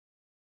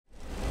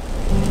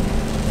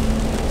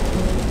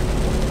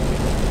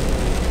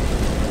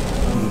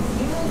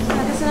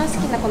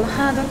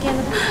窓系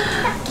の。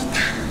来た。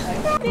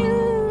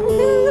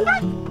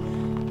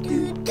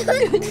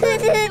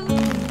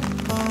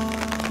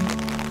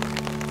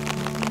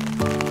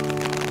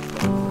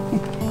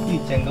ゆう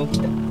ちゃんが起き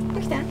た。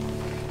起きた。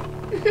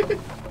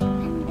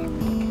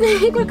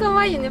これ可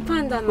愛いよね、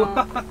パンダの。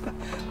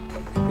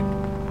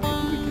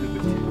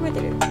動い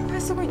てる。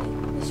あ、すごいね。よ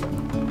いしょ。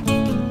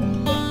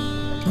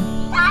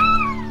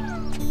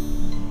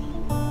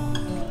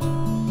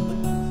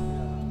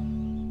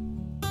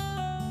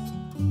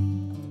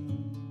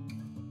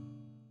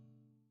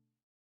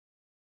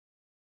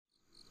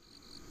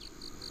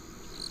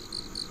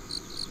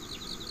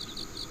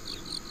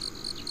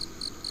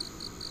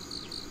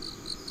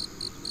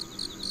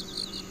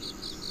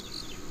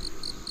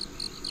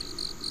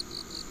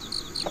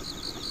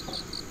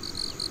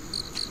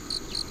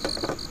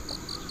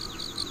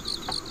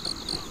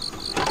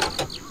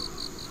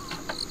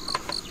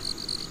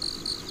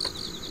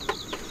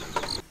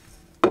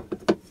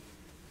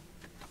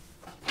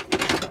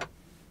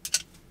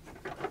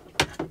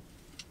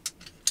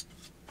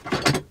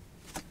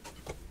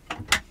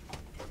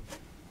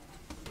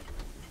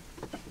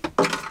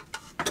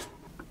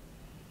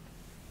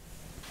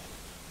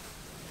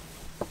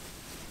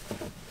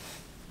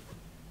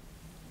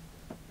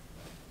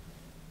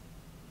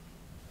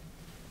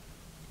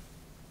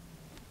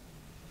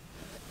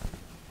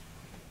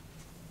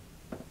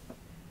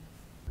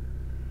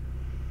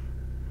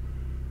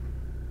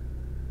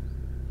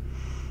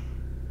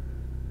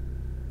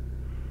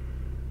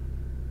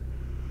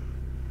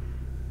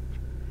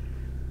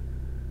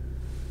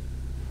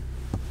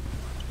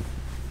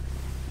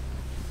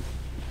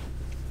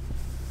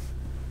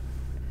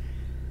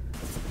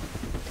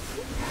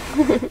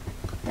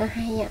おはよ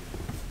う。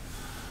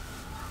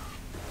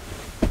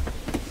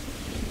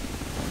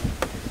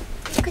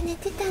よく寝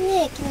てた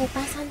ね。昨日いっ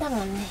ぱい遊んだ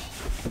もんね。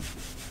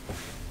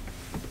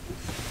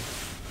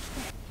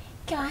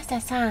今日朝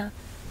さ、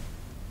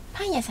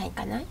パン屋さん行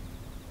かない？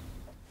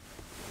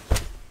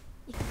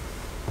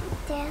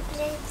じゃあと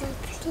りあえず好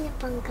きな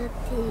パン買って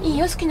いい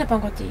よ、好きなパ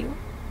ン買っていいよ。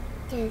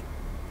じゃあ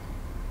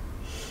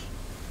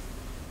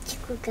チ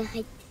ョコが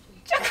入ってる。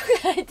チョコ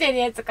が入ってる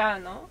やつ買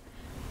うの？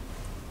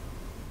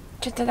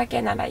ちょっとだ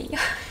けならいいよ。ね、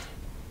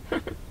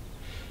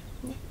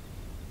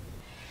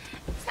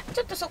さ、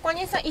ちょっとそこ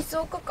にさ、椅子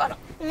置くから。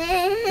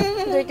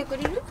どいてく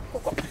れる？こ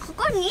こ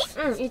に？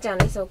うん、ゆうちゃん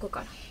の椅子置くか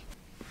ら。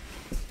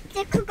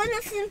で、ここに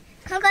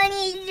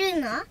い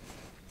るの？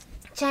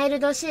チャイ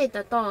ルドシー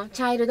トと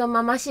チャイルド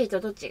ママシー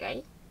トどっちがい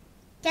い？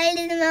チャイ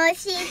ルドママ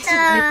シート。じ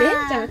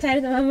ゃあチャイ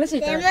ルドママシ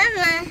ート。で、ママ、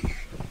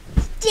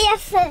チェ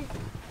ス。はい。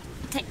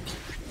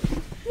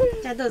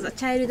じゃあどうぞ、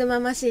チャイルドマ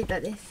マシー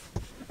トです。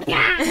ガ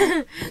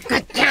ッ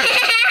チャン。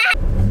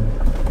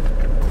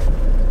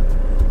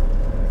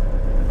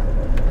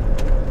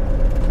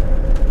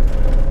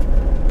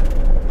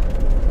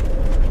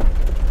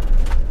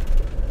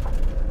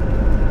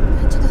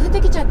ちょっと降っ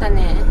てきちゃった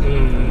ね。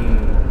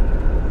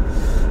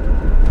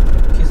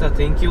今朝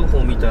天気予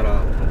報見た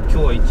ら今日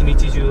は一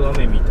日中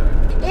雨みたい。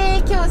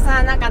今日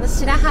さ、なんか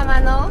白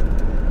浜の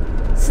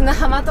砂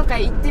浜とか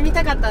行ってみ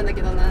たかったんだ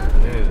けどな。ね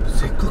え、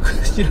せっかく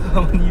白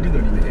浜にいるの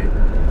にね。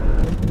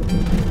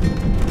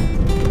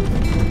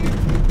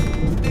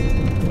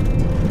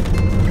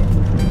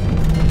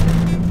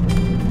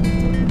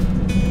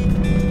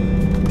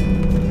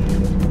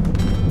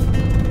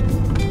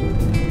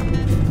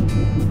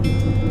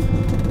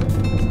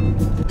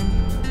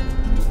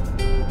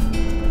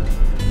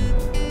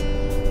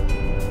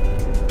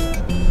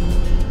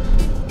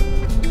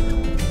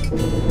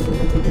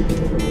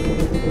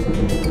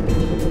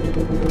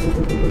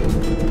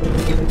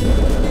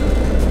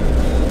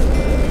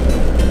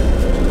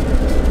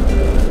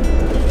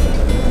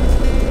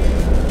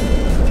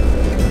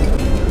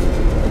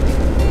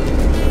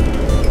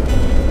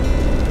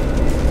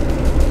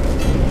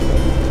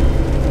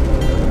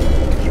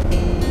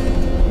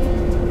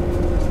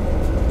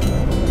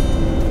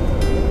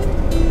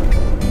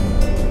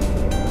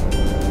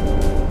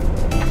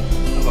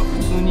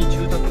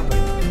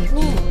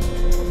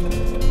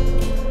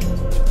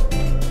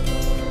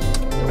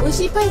美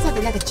味しいパン屋さんっ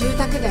てなんか住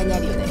宅街にあ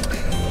るよね。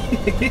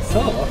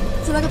そう？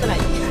そんなことない？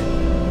そ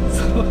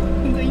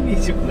んなイメ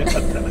ージもなかった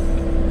な。こ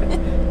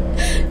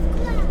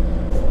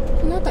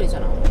の辺りじゃ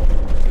ない？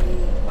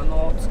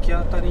突き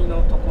当たり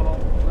のところ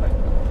ぐらいか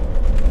な。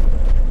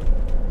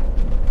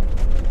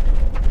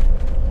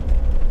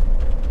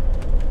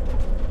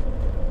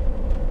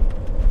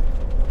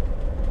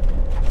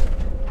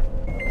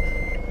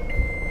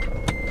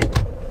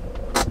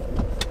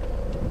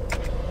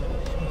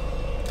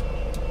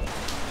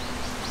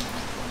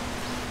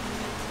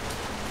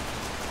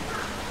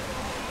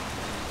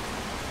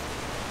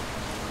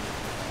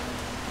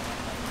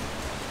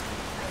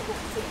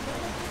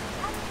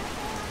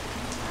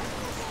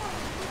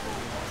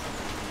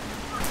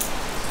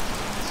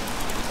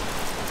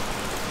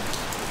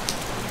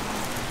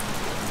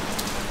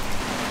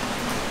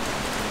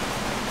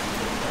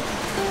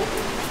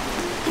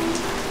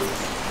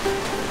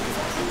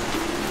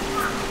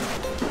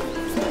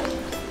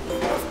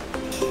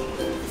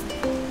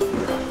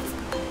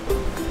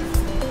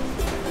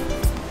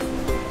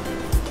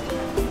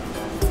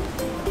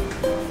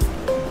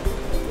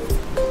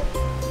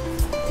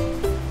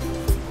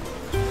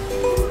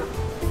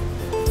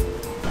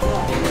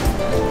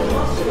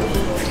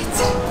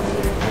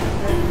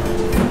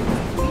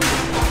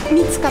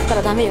かった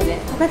らダメよね。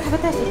食べ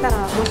たい人いた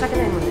ら申し訳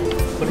ないもんね。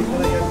これか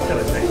らやった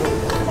ら大丈夫。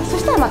そ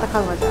したらまた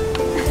買うわ。じゃあと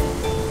りあ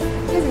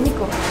えず2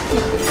個キ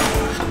ープ。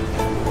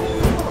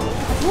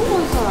どんどん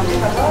そうだね。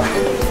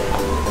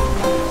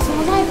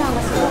惣菜パン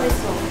がすごい美味し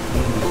そう。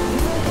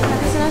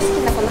私の好き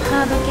なこの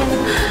ハード系の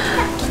来た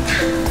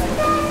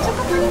チョ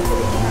コパリス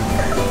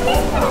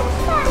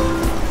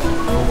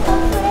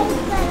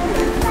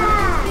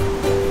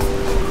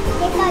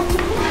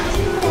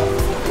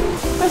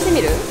これして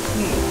みる？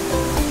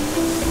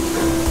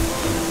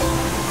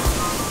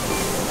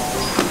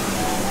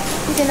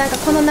見て、なんか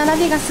この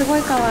並びがすご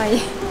い可愛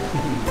い。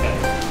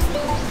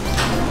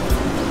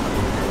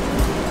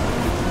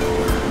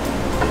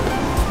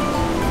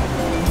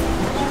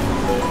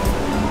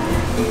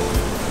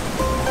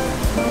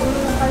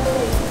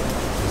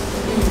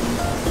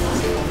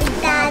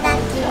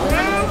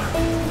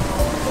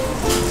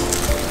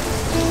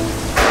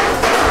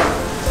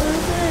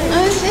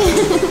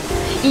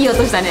いい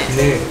音したね。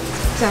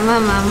じゃあマ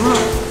マも。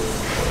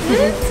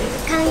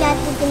缶やっ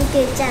ててみ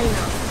てちゃんの。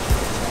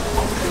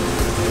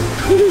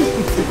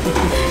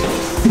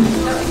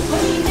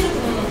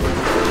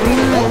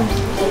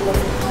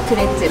プ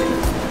レッツェル。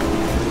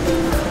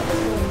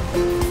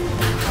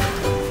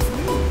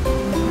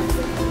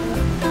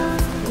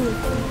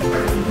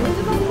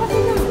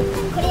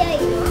これはいい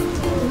の？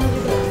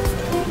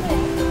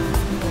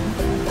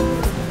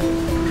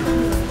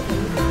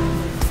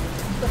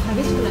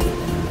激しくない？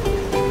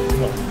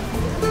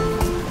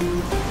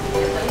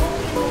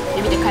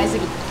見て買いす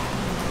ぎた。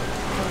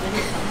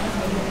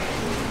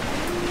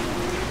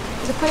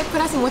これプ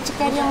ラス持ち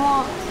帰り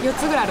も4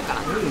つぐらいあるか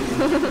ら。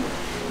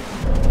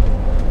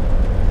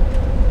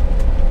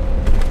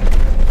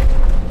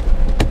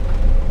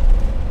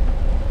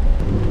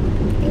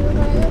今か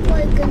らどこ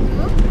行く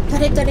の？と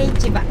れとれ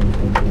市場。と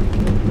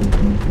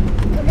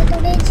れ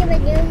とれ市場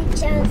にうん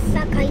ちゃん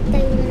さ買いた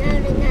いものあ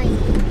るない？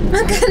わ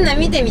かんない、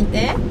見てみ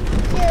て。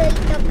キウイ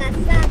とか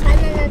さ、バ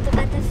ナナとか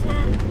さ、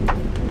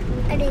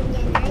あるんじ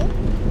ゃない？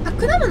あ、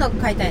果物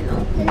買いたいの？果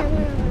物が。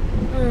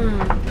う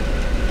ん。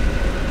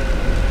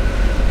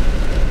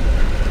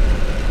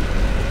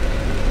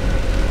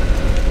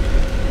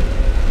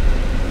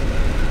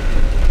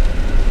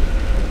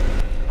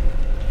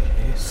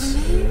す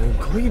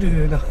ごい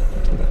ルーだ。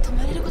止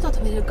まれることは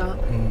止めれるか。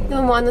で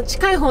ももう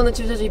近い方の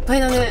駐車場いっぱい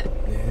だね。ね。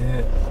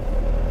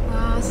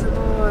わあ、すごい。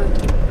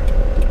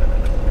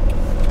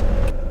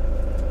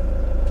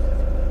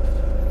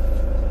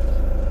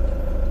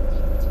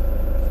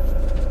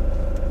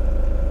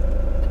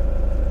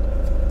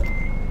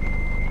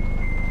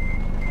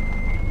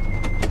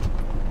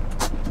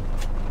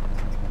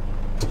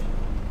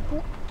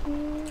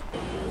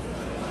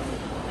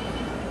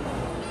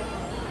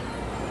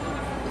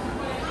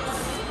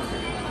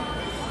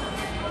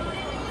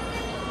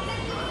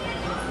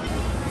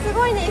す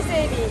ごいね、伊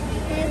勢エビ。こ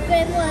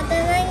れもう大人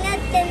になっ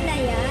てんだ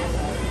よ。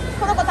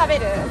この子食べ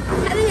る？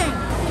食べない。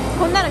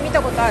こんなの見た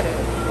ことある？ない。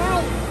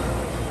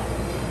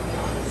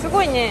す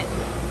ごいね。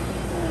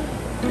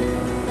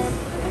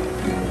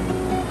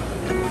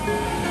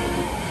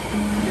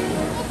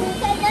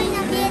茶色い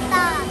の見え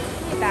た。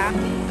見た？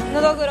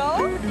のどぐろ？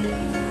食べ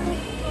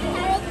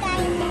たい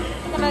の。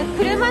でも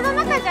車の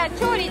中じゃ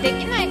調理で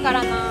きないか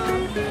らな。ど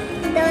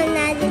んな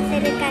味す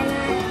るかな。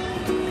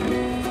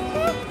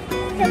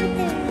食べてみる。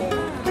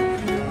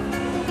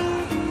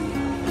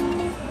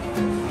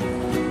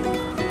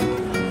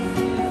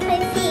美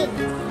味しい。い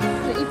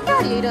っぱいあ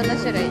るよ、いろんな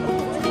種類。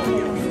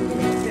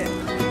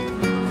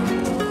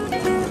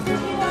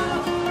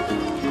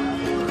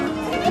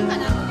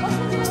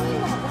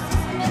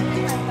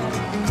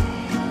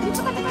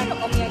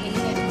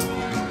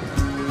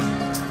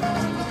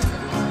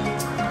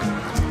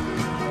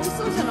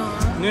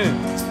ね。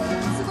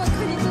すごい果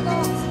肉が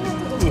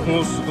お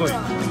お、すごい。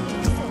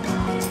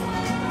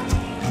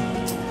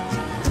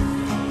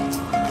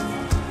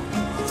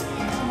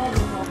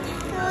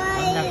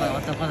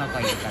男の子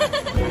いるから。どっ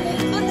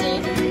ち？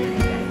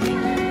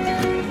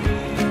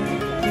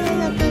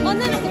女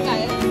の子か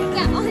い？じ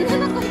ゃあ女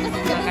の子一つ。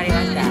わかり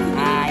ました。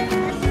はい。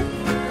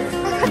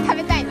食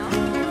べたいの？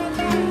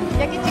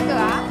焼きちく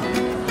わ？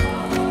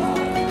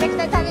焼き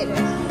鳥食べる？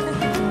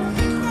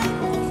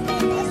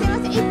すいま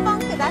せん、1本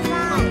くだ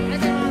さい。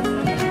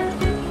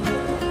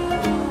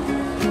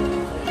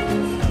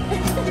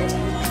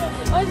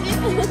おいしい。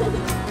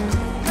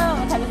ママ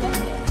も食べさ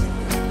せて。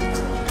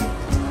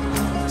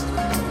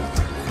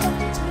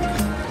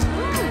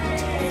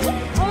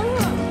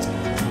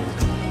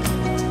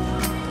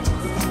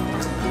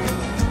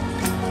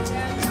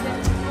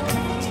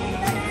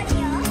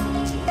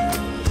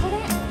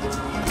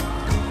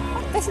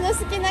私の好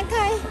きな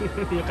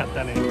貝。よかっ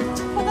たね。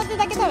ホタテ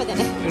だけ食べて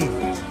ね。こ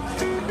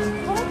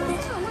れと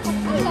さ、なんか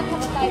貝が食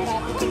べたいか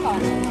ら貝買わな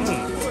い。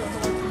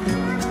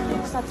で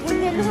もさ、天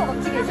然の方が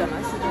綺麗じゃな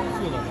い？すごい。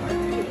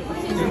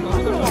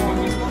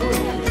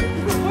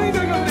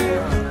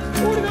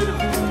そうだね。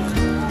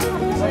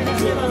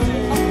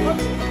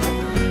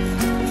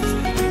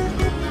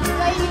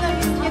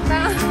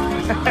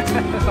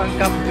パン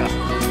カップか。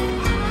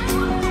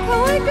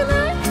可愛く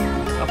ない？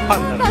あ、パパ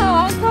ンダ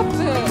ワンカップ。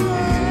ちょ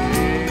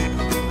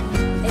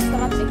っと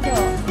待って、今日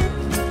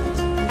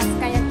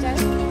扱いやっちゃう？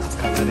使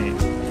ったね。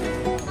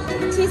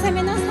小さ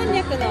めの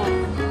300の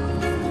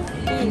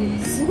瓶、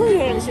すごいい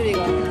ろいろな種類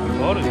がある。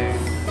あるね。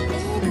ど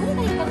れ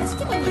がいいか、私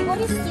結構濁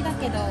り好きだ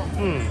けど。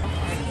うん。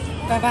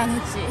ババ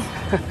抜き。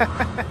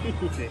いい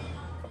ね。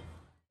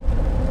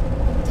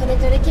それ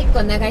ぞれ結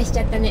構長居しち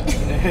ゃったね。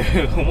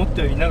ね、思っ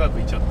たより長く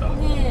いっちゃった。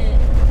ね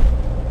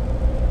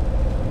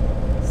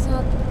え。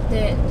さ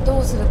てど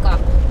うするか。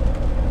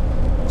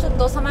ちょっ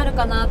と収まる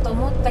かなと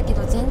思ったけ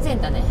ど全然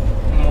だね。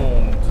も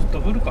うずっと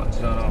降る感じ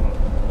だな。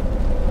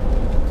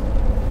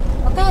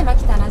和歌山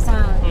来たら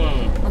さ、う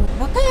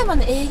ん。和歌山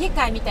のエーゲ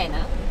海みたいな。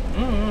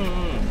うんうんうん。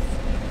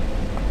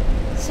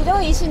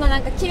白い石のな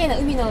んか綺麗な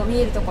海の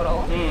見えるとこ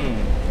ろ。う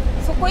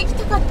ん。そこ行き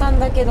たかったん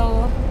だけ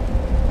ど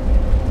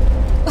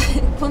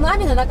この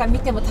雨の中見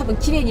ても多分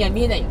綺麗には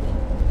見えないよね。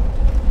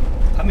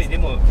雨で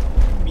も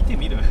見て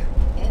みる。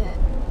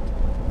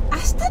明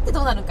日って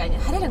どうなるんかいね。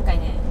晴れるんかい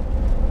ね。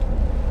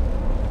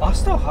明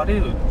日は晴れ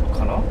る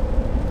かな。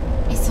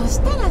そ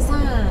したらさ、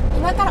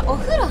今からお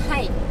風呂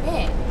入っ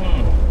て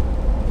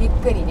ゆっ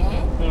くり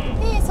ね、うん。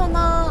でそ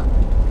の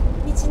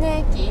道の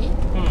駅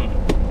うん。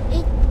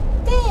行っ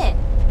て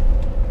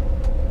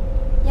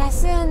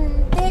休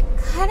んで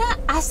から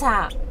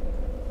朝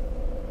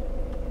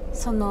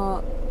そ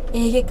のエ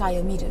ーゲ海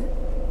を見る。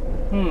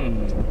う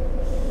ん。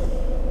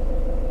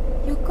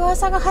翌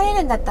朝が晴れ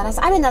るんだったら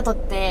さ、雨の後っ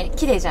て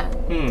綺麗じゃん。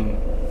うん。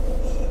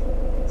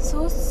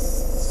そう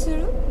す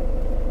る？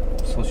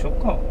そうしよ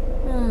うか。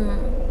うん。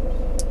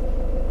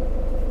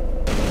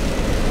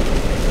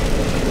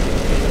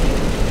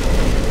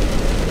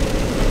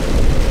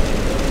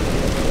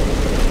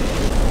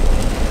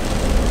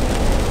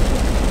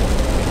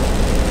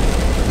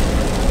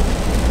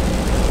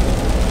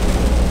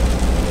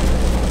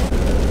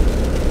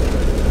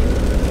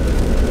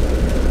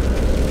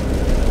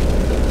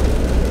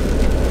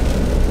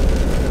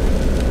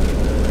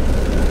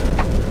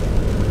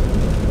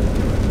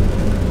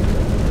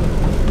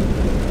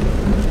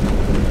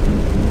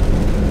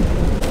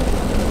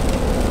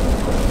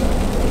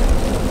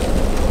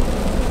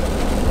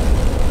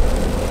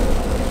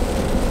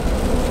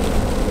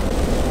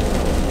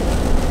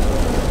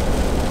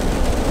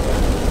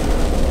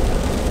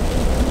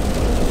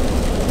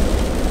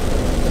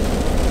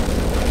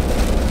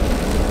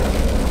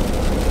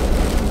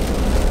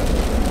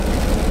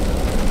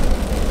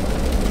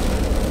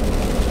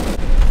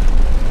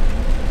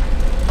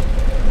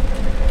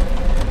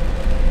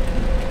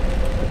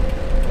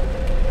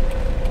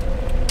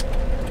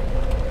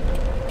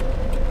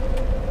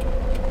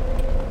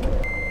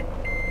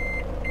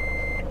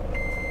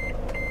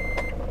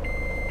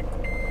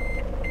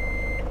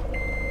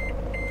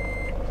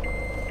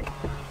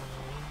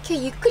今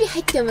日ゆっくり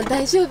入っても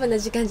大丈夫な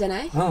時間じゃ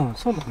ない？うん、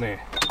そうだ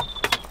ね。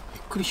ゆ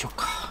っくりしよう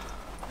か。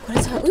こ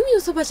れさ、海の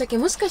そばじゃけ、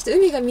もしかして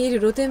海が見える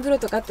露天風呂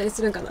とかあったり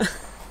するんかな？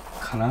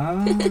かな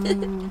ー。し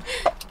ん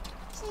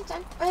ちゃ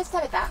ん、おやつ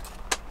食べた？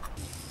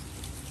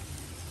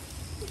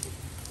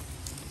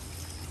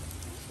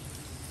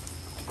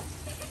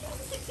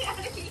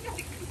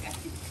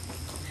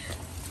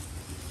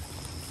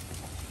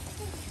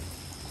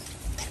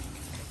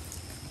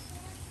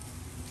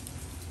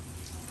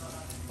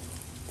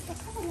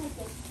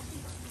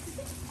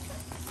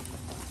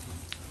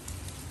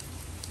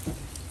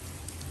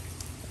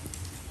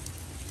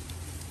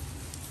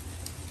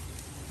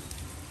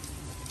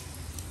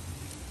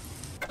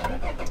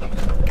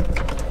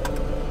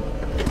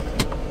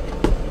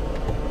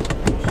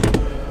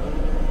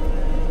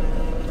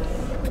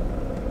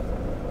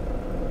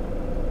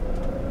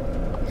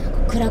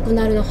暗く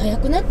なるの早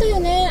くなったよ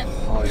ね。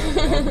早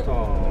くなっ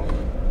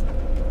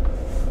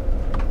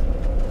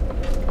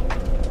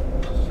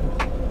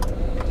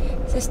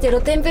た。そして露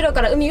天風呂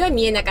から海は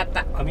見えなかっ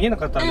た。あ、見えな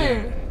かった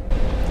ね。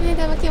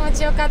でも気持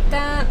ちよかっ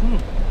た。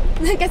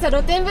うん。なんかさ、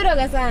露天風呂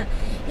がさ、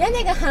屋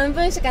根が半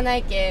分しかな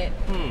いけ、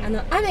う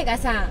ん、雨が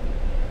さ、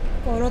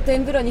こう露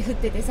天風呂に降っ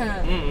てて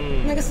さ、うんう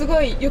ん、なんかす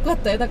ごい良かっ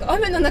たよ。なんか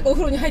雨の中お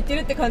風呂に入ってる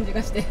って感じ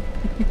がして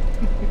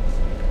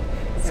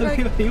それは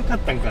良かっ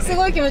たんかね。す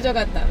ごい気持ちよ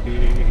かった。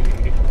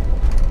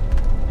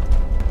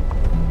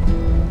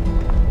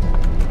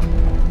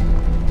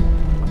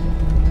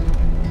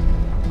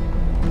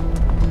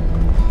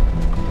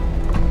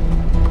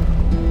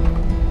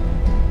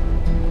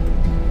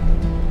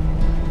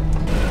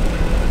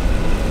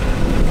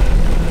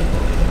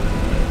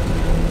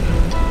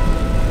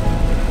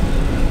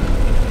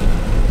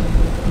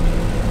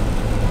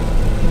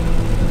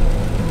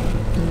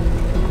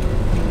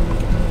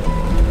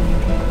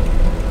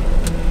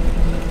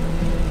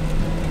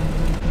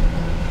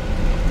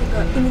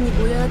海に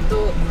ぼやっ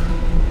と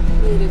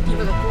見える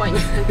岩が怖いな。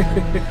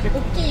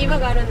大きい岩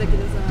があるんだけど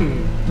さ、う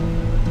ん、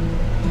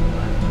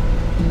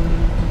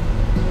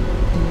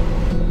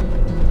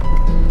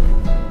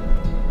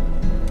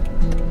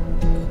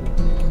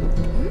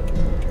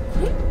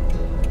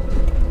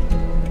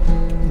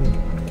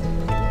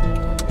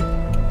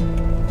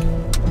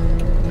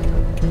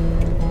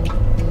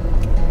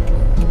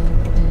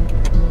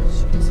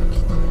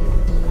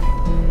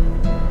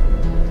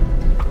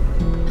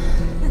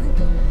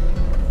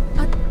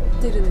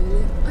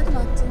あ、でも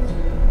あっちに。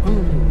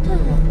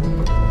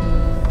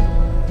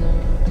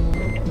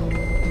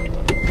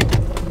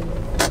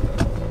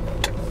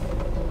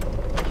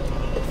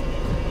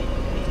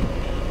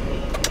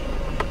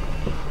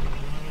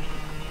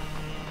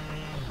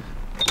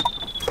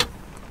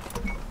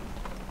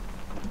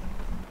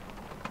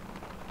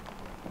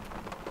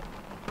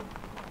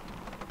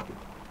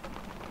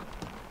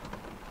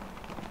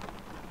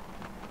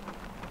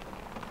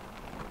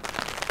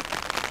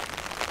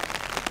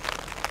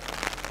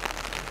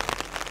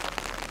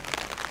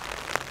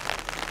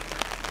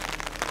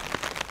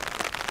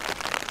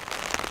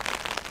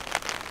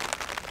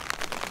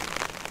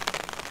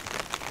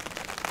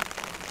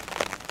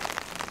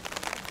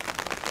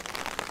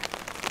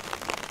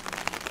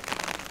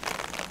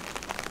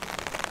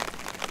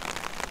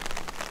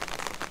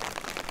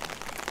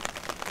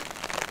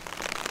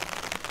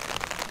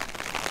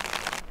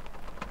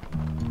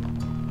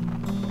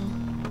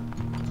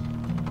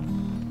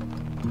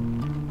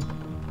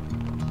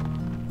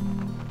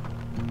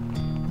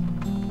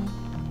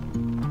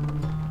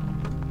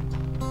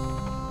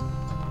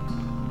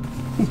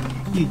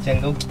ゆうちゃ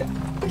んが起きた。起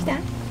きた？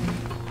本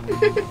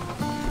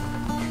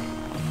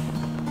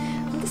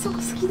当そこ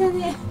好きだ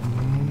ね。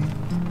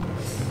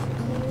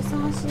お刺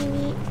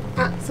身。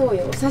あ、そう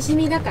よ。お刺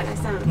身だから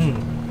さ。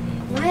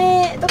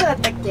前どこだっ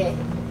たっけ？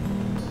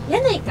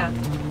柳井か。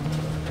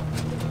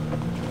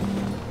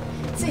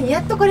ついに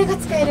やっとこれが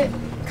使える。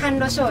甘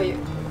露醤油。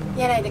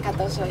柳井で買っ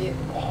たお醤油。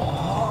ああ、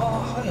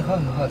はいはい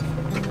はい。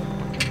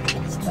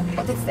ちょっ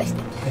とお手伝いし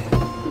て。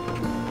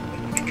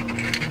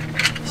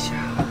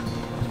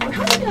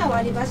箸は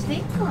割り箸でい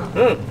いか。せ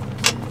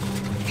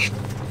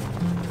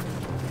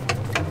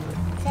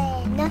ー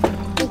の、い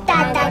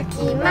ただ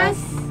きま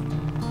す。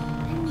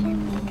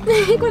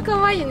これ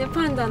可愛いよね、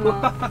パンダの。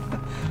パ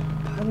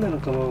ンダの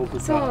かまぼこ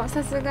か。そう、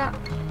さすが。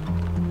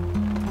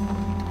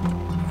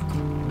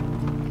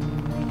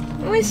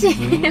美味し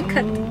い。よかっ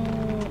た。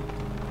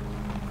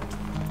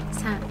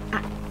さ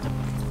あ、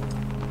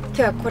今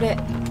日はこれ、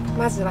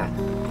まずは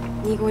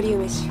濁り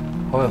梅酒。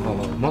はいはいは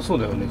い、うまそう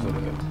だよね、それ。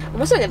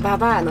面白いね、バ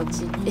バアの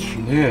血って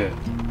いう。ねえ。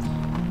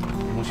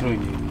面白いね。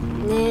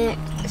ねえ、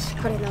よし、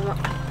これ飲もう。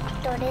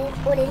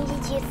オレンジ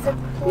ジュースっ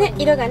ぽい。ね、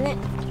色がね。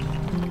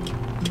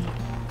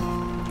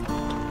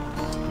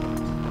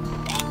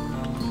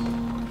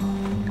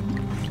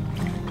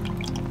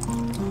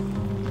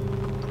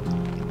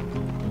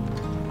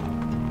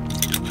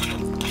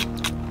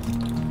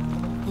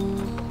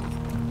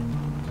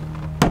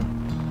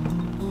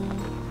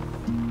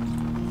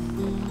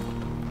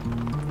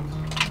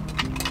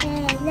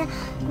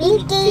ミ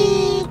ッキ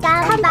ー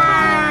乾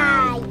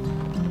杯。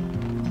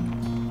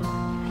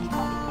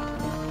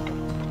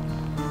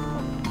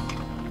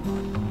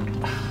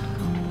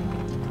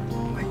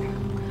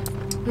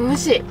美味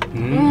しい。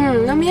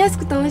飲みやす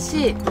くて美味しい。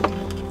し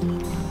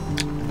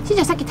ーち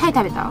ゃんさっきタイ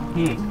食べた？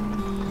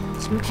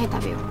私もタイ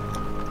食べよう。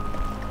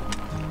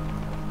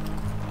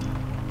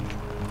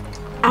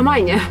甘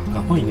いね。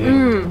甘い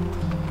ね。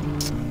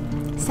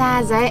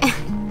サザエ。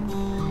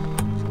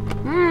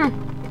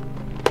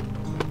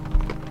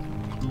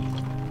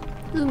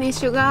梅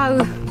酒が合う。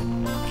こ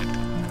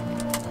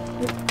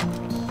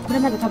れ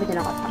まで食べて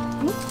なかっ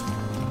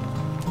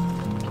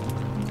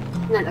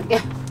た。なんだっけ？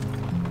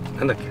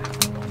なんだっけ。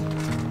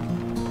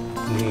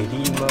練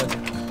馬じゃなくて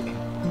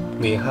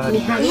めはり。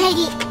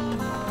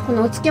こ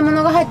のお漬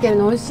物が入ってる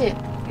の美味しい。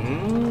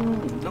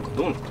なんか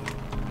どうな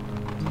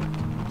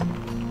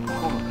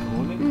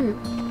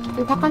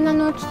の？高菜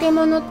の漬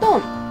物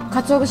と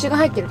鰹節が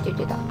入ってるって言っ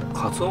てた。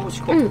鰹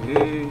節か。へ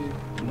え、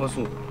うま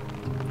そうだ。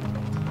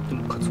で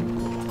も鰹。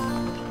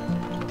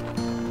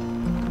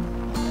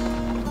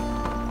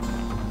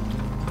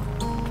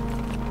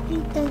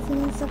そ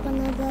の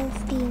魚大好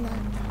きな。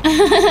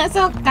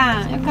そっ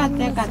か、よかっ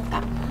たよかった。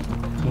う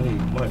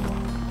まいわ。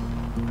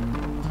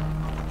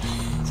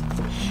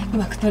う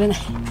まく取れない。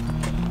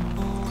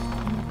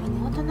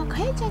妹のか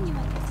ゆちゃんに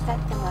も手伝っ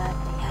てもらって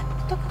や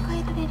っと抱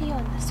えられるよう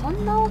なそ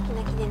んな大き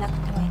な木でなく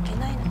てはいけ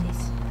ないので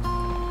す。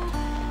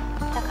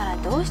だから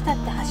どうしたっ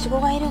てはしご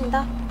がいるん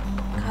だ。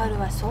カウル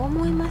はそう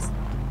思います。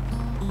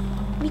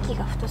幹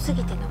が太す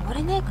ぎて登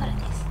れないからで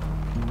す。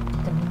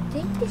でも持って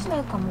行ってしま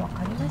うかもわ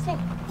かりません。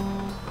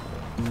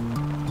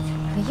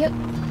冬、冷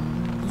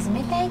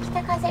たい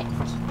北風、きっ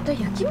と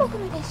雪も降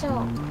るでし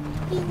ょ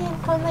う。いいね、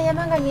こんな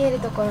山が見える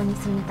ところに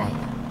住みたいな。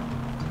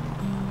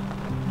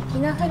雪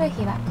の降る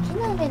日は木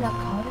の上の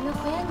カオルの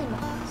小屋にも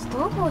スト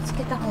ーブをつ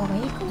けた方がい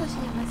いかもし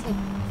れません。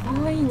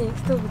ああ、いいね、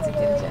ストーブついて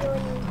るじゃん。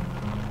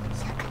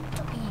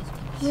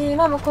ねえ、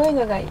ママこういう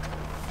のがいい。マ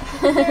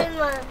マ、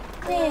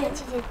この家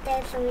絶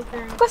対住みたい。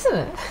ここ住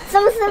む？住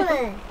む。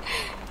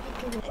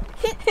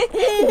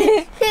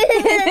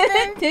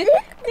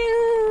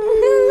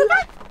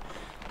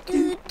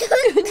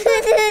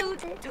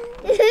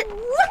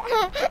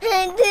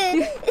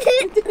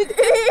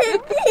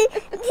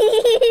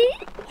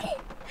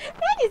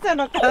何そ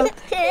の顔。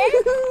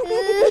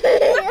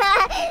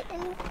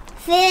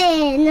せ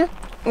ーの。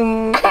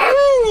何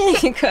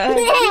か。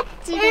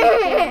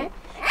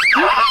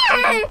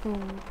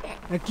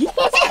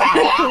ダ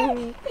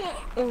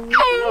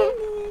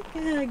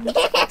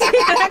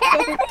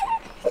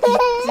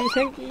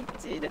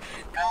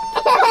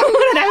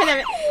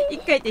メ一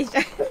回転しち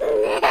ゃう。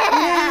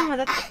ま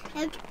だい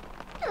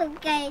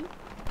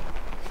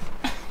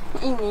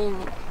いね。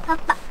パ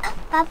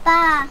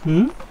パ、う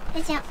ん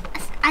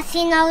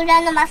足の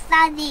裏のマッ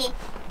サージ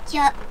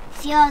上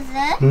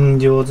手？うん、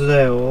上手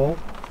だよ。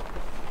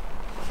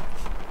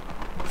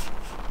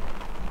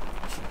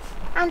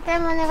反対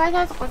もお願いし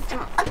ます。こっち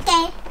も。オッケ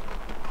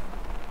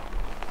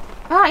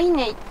ー。あ、いい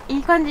ね。い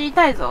い感じ。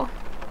痛いぞ。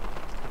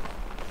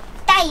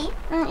痛い？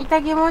うん、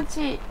痛気持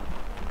ちいい。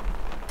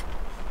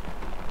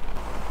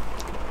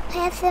お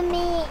やすみ。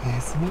お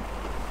やすみ。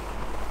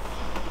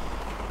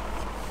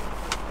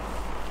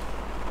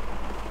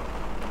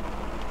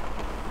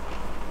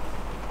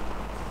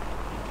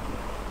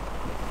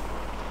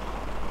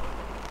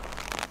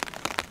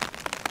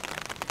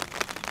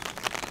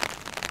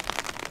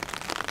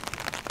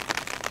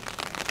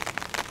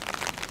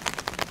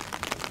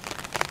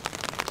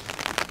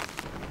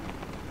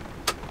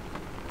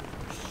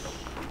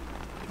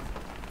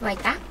沸い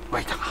た？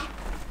沸いた。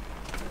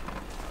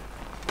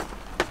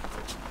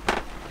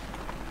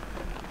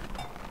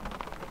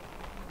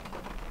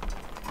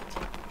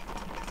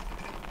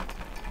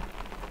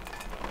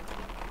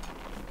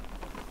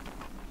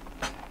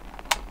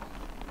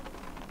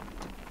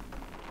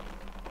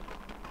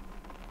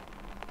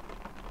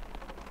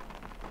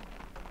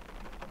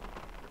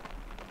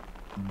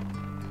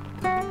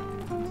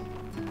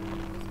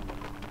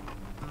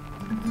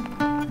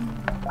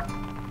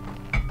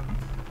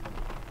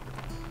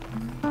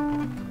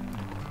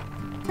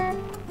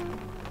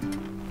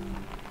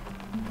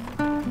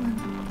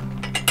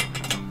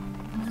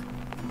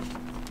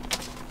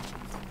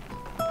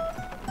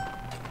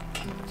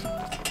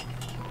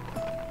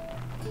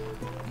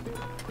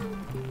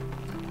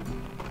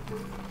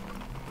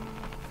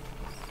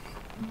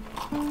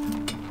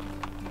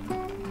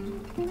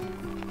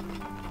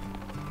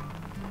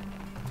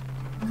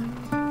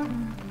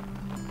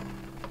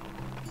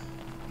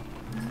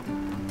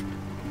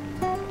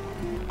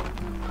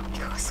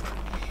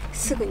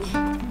すぐに手が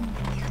取っ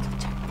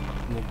ちゃう。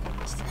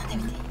ちょっと飲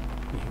んでみてい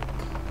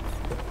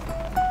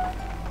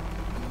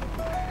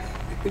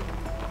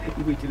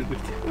い？動いてる。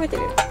動いて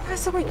る。あ、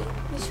すごいね。よ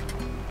いしょ。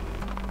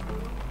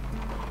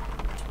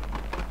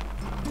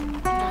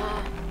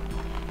あ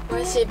ー、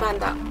美味しいパン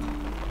だ。こ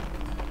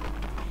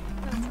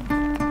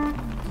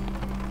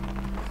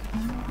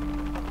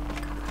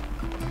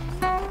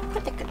れ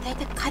って大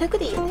体軽く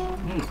でいいよね。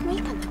もうい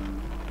いかな。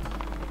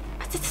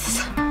あつつ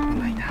つ。う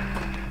まいな。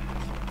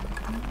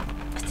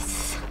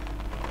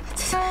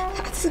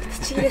熱くて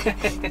ちぎれない。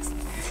熱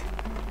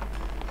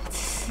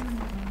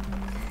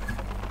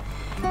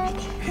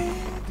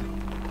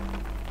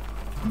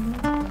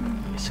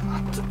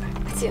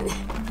いよね。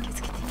気を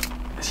つけて。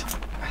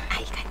あ、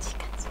いい感じ。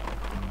こ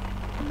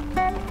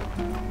れ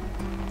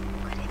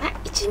は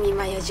一味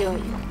マヨ醤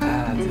油。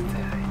ああ、絶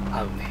対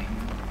合うね。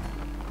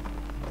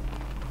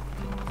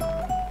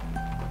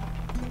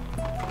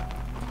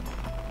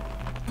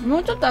も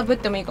うちょっと炙っ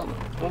てもいいかも。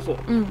あ、そう。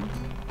うん。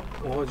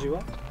お味は？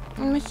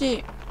美味し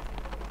い。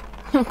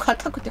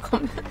硬くてご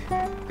めん。晩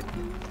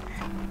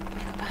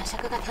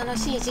酌が楽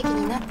しい時期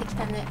になってき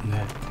たね。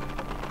ね。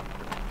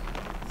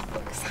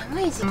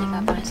寒い時期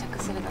が晩酌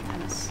するの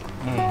楽しい。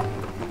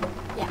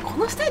いや、こ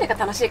のスタイルが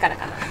楽しいから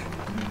かな。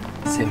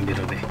せんべ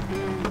ろで。い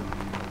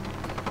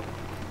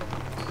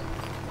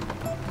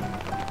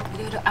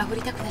ろいろ炙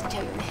りたくなっち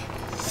ゃうよね。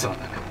そうだ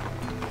ね。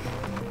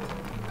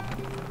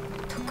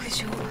特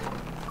上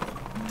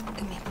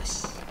梅干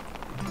し。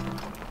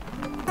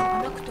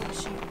甘くて美味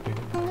しい。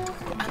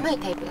甘い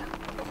タイプだ。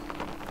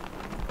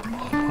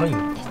甘い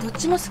の？どっ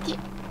ちも好き。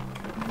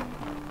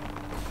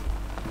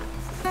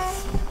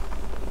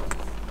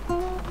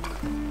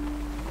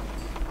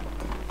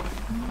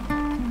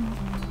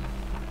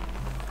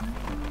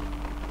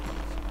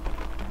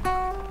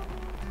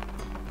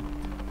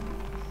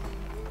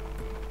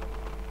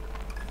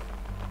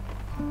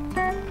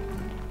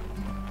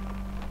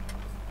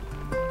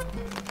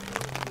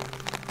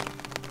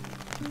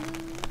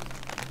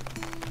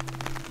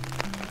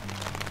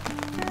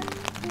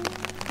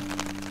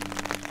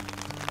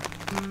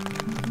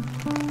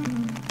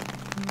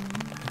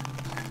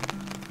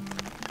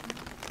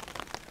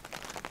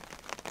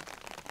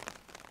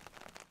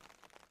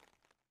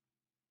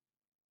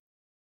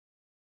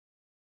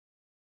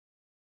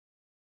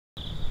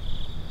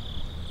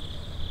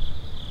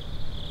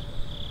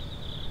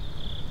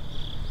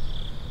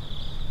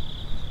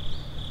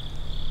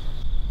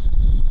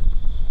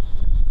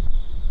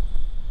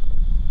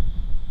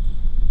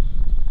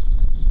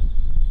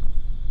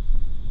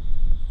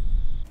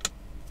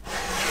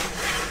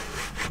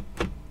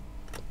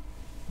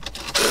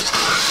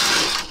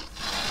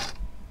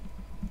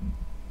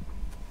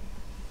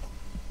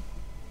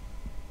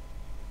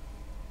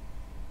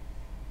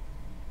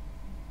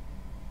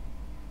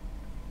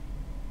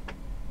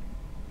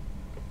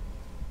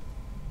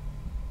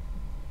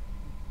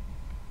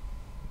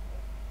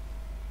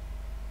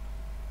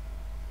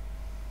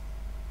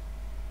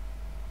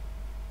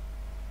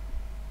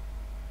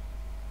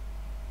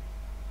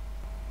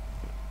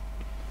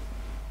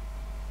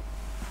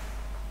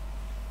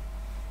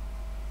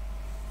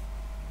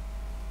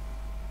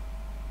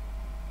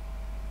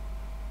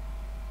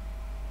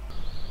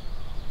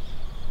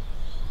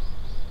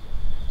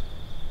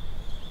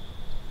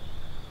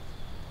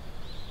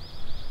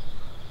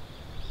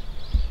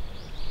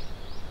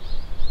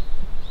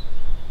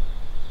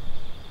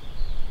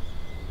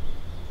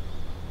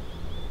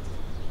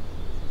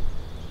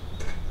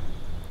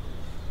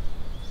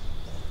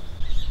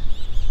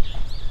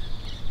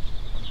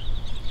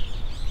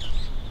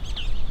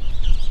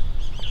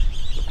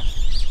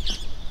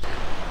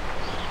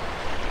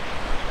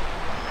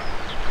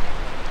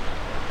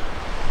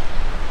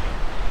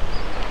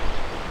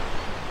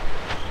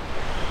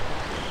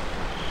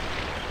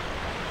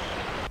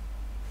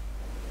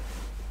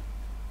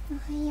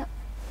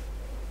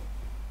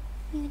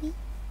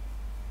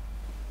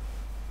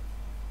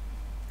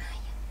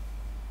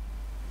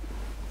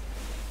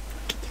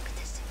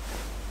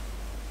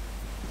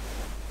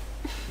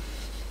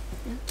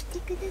起き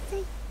てくださ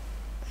い。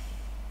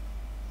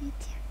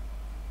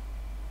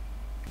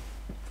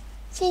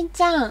しん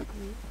ちゃん、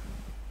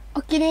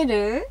起きれ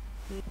る？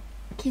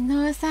昨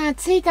日さ、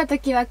着いた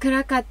時は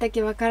暗かった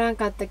けわからん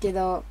かったけ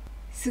ど、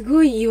す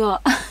ごい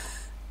岩。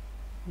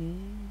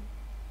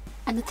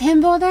展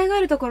望台があ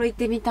るところ行っ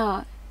てみ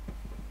たい。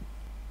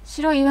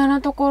白い岩の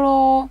とこ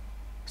ろ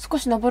少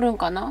し登るん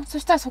かな。そ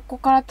したらそこ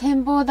から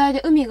展望台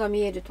で海が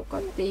見えるとか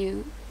って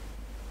いう。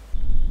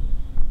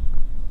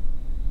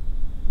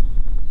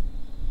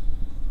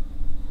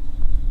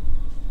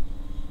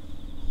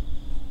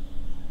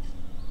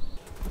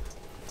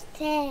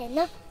せー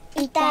の、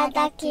いた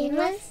だき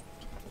ます。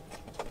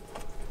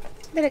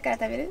どれから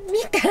食べる？み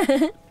かん。あれ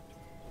違う？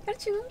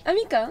あ、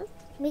みかん？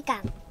みかん。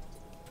や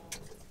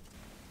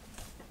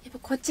っぱ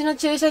こっちの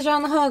駐車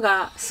場の方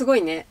がすご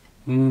いね。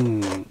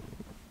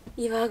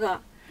岩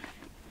が。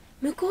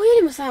向こうよ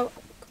りもさ、やっ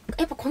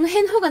ぱこの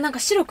辺の方がなんか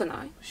白く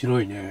ない？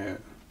白いね。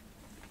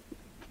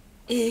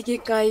エーゲ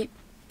海っ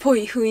ぽ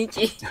い雰囲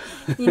気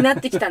になっ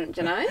てきたん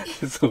じゃない？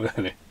そうだ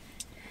ね。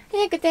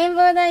早く展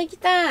望台行き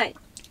たい。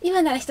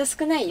今なら人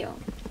少ないよ。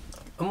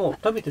もう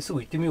食べてす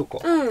ぐ行ってみようか。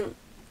うん。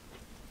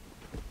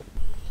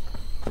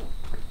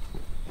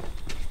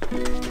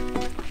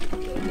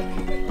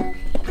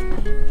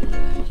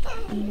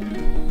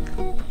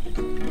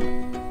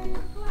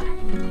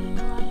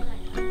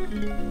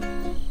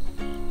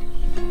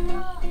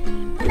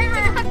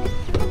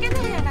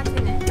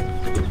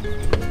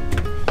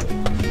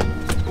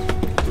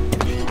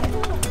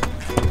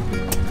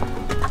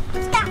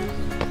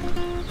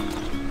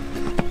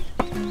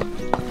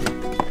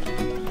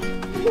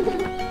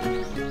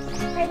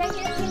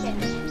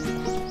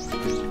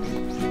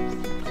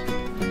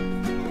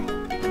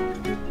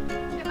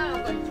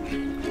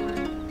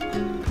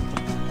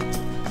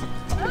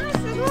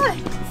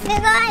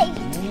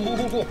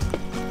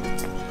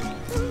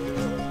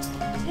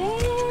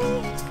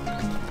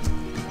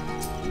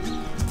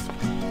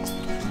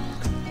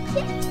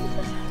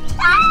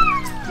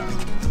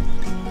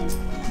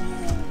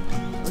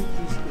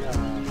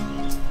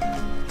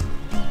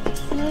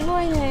す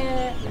ごい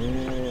ね。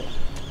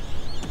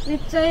めっ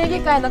ちゃエーゲ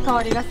海の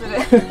香りがする。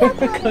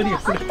香りが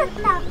する。な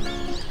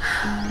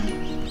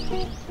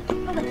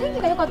んか天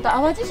気が良かった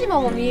ら淡路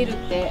島も見えるっ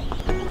て。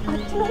あっ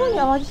ちの方に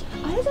淡路島、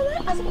あれじゃな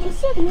い？あそこうっ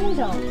すらと見える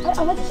じゃん。あれ淡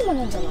路島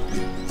なんじゃない？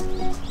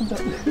本当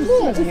だ。うっ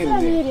うっす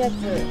ら見えるやつ。じ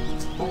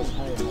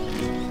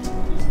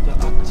ゃあ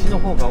あっちの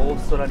方がオー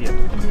ストラリアと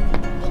か。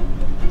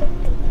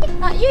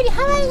あ、ゆうり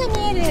ハワイが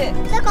見える。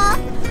どこ？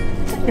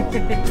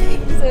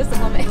そう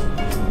ごめん。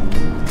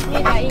見え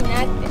ればいいなっ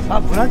て。あ、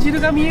ブラジル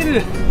が見え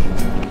る。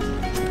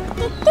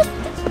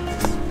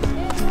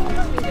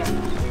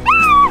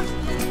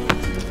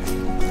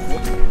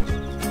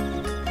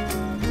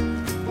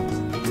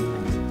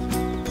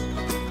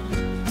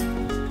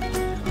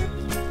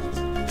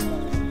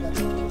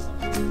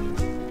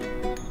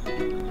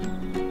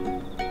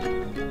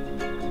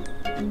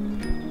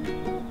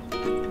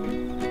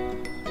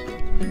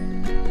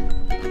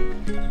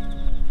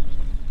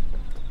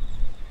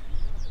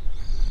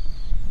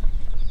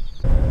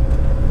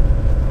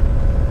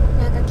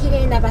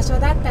場所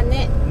だった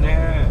ね。ね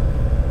え、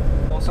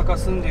大阪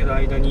住んでる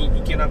間に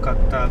行けなかっ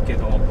たけ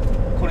ど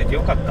来れて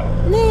よかった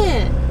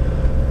ね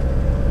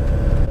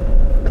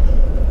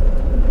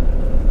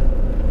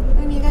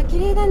え。海が綺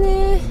麗だ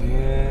ね。ね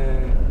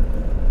え、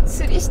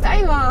釣りした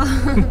いわ。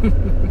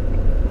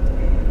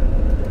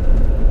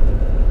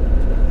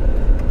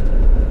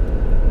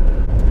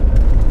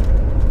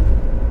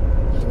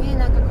いいね、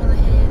なんかこの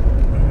辺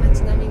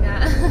街並みが。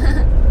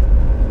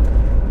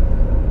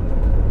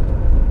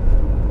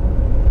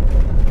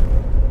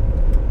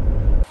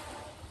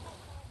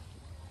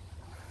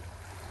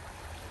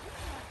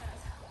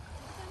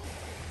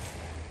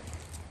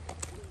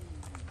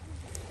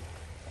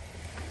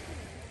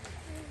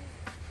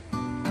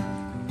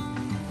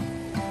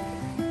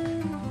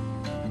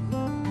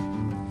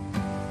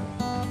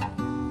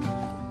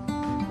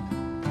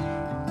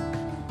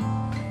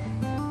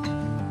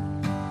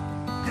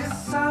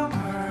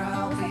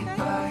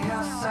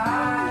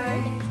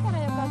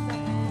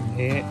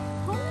ね。